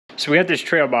So we got this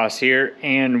Trail Boss here,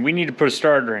 and we need to put a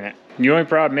starter in it. The only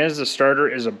problem is the starter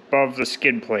is above the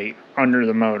skid plate under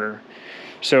the motor.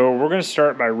 So we're gonna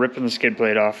start by ripping the skid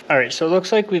plate off. All right, so it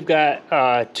looks like we've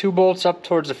got 2 bolts up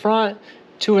towards the front,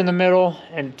 2 in the middle,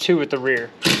 and 2 at the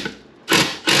rear.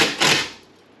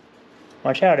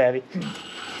 Watch out, Abby.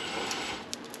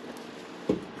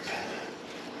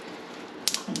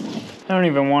 I don't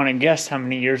even want to guess how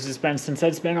many years it's been since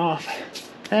that's been off.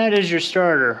 That is your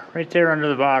starter right there under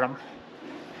the bottom.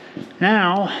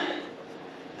 Now,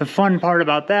 the fun part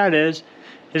about that is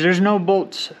there's no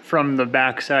bolts from the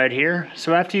back side here.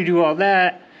 So after you do all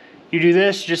that, you do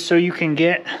this just so you can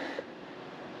get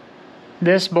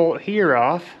this bolt here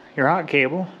off, your hot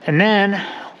cable. And then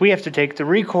we have to take the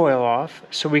recoil off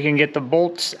so we can get the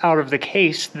bolts out of the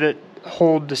case that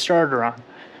hold the starter on.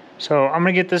 So I'm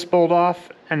gonna get this bolt off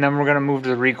and then we're gonna move to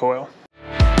the recoil.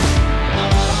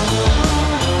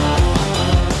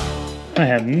 I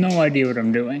have no idea what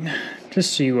I'm doing,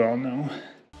 just so you all know.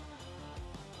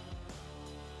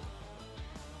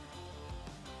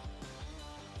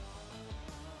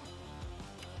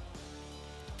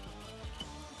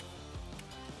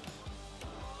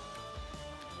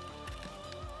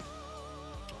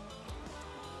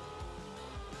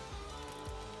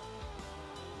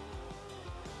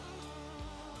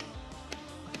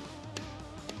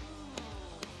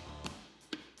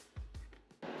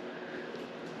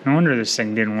 No wonder this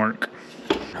thing didn't work.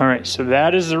 All right, so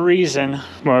that is the reason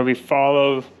why we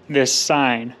follow this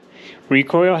sign.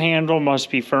 Recoil handle must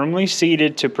be firmly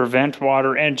seated to prevent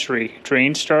water entry.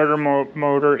 Drain starter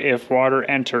motor if water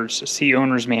enters. See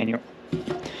owner's manual.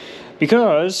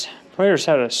 Because Polaris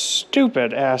had a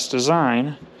stupid ass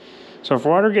design. So if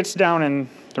water gets down in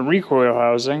the recoil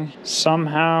housing,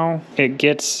 somehow it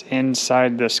gets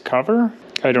inside this cover.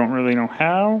 I don't really know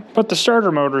how, but the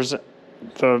starter motor's,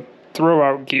 the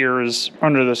throwout gear is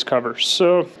under this cover.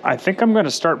 So I think I'm going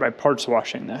to start by parts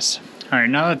washing this. All right,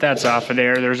 now that that's off of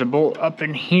there, there's a bolt up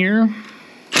in here.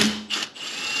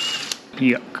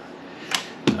 Yuck.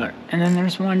 All right, and then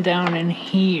there's one down in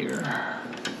here.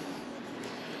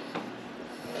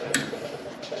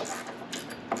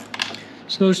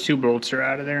 So those 2 bolts are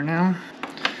out of there now.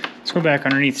 Let's go back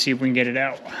underneath, see if we can get it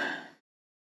out.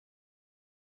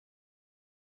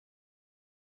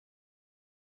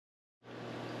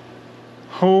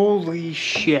 Holy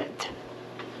shit.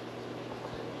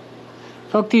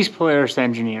 Fuck these Polaris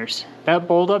engineers. That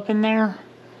bolt up in there?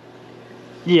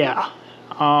 Yeah.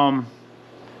 I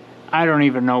don't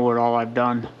even know what all I've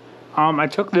done. I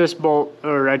took this bolt,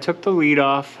 or I took the lead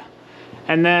off,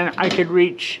 and then I could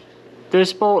reach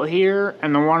this bolt here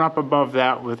and the one up above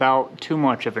that without too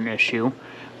much of an issue.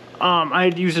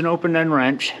 I'd use an open end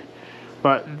wrench.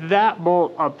 But that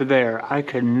bolt up there, I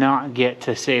could not get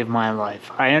to save my life.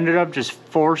 I ended up just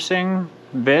forcing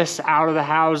this out of the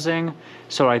housing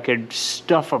so I could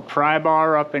stuff a pry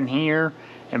bar up in here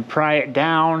and pry it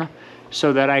down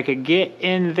so that I could get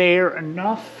in there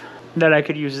enough that I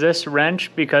could use this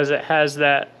wrench because it has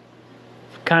that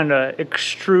kind of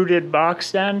extruded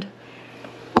box end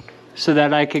so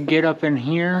that I could get up in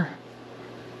here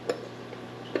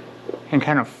and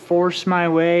kind of force my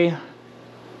way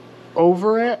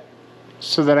over it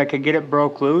so that I could get it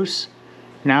broke loose.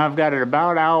 Now I've got it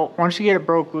about out. Once you get it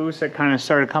broke loose, it kind of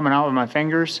started coming out with my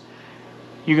fingers.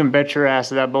 You can bet your ass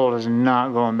that bolt is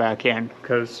not going back in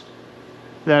because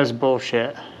that is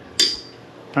bullshit.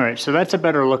 All right, so that's a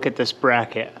better look at this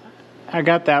bracket. I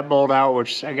got that bolt out,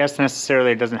 which I guess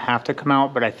necessarily doesn't have to come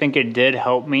out, but I think it did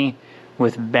help me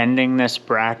with bending this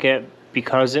bracket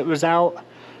because it was out.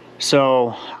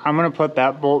 So I'm gonna put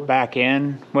that bolt back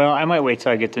in. Well, I might wait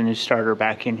till I get the new starter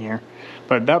back in here,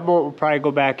 but that bolt will probably go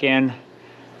back in.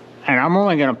 And I'm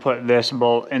only gonna put this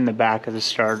bolt in the back of the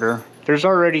starter. There's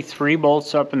already 3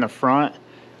 bolts up in the front.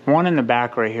 1 in the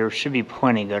back right here should be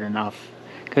plenty good enough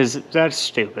because that's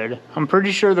stupid. I'm pretty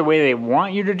sure the way they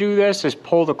want you to do this is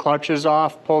pull the clutches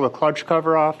off, pull the clutch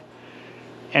cover off,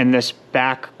 and this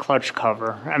back clutch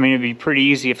cover. I mean, it'd be pretty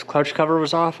easy if the clutch cover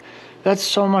was off. That's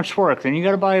so much work. Then you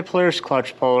gotta buy a Polaris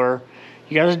clutch puller.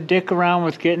 You gotta dick around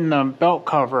with getting the belt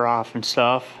cover off and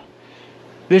stuff.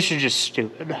 This is just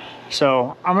stupid.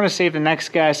 So I'm gonna save the next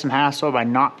guy some hassle by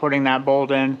not putting that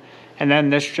bolt in. And then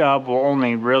this job will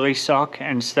only really suck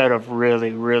instead of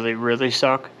really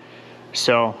suck.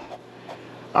 So,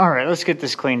 all right, let's get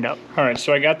this cleaned up. All right,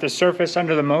 so I got the surface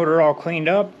under the motor all cleaned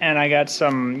up and I got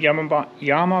some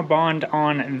Yama Bond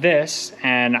on this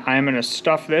and I'm gonna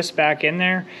stuff this back in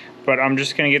there. But I'm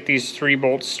just gonna get these 3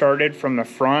 bolts started from the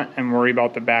front and worry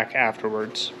about the back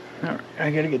afterwards. All right,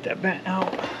 I gotta get that bent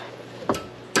out.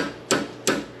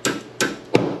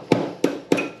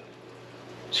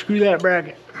 Screw that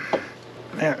bracket.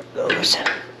 There it goes,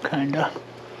 kinda.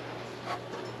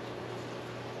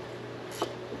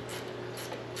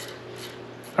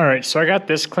 All right, so I got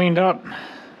this cleaned up.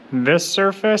 This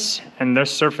surface and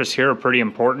this surface here are pretty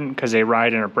important because they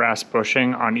ride in a brass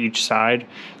bushing on each side.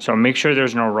 So make sure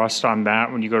there's no rust on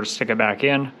that when you go to stick it back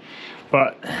in.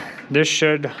 But this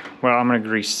should, well, I'm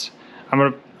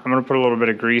gonna put a little bit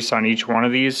of grease on each one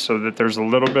of these so that there's a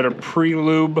little bit of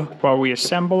pre-lube while we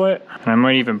assemble it. And I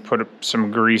might even put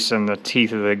some grease in the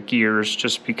teeth of the gears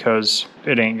just because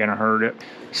it ain't gonna hurt it.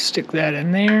 Stick that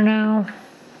in there now.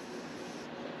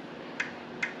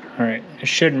 All right, it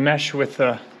should mesh with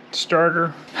the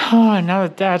starter. Now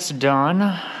that that's done,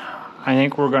 I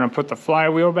think we're gonna put the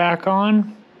flywheel back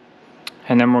on,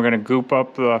 and then we're gonna goop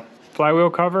up the flywheel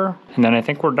cover, and then I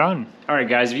think we're done. All right,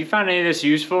 guys, if you found any of this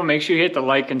useful, make sure you hit the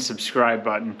like and subscribe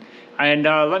button. And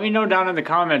let me know down in the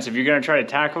comments if you're gonna try to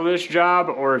tackle this job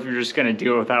or if you're just gonna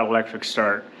deal with that electric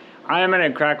start. I am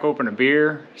gonna crack open a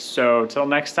beer, so till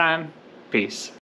next time, peace.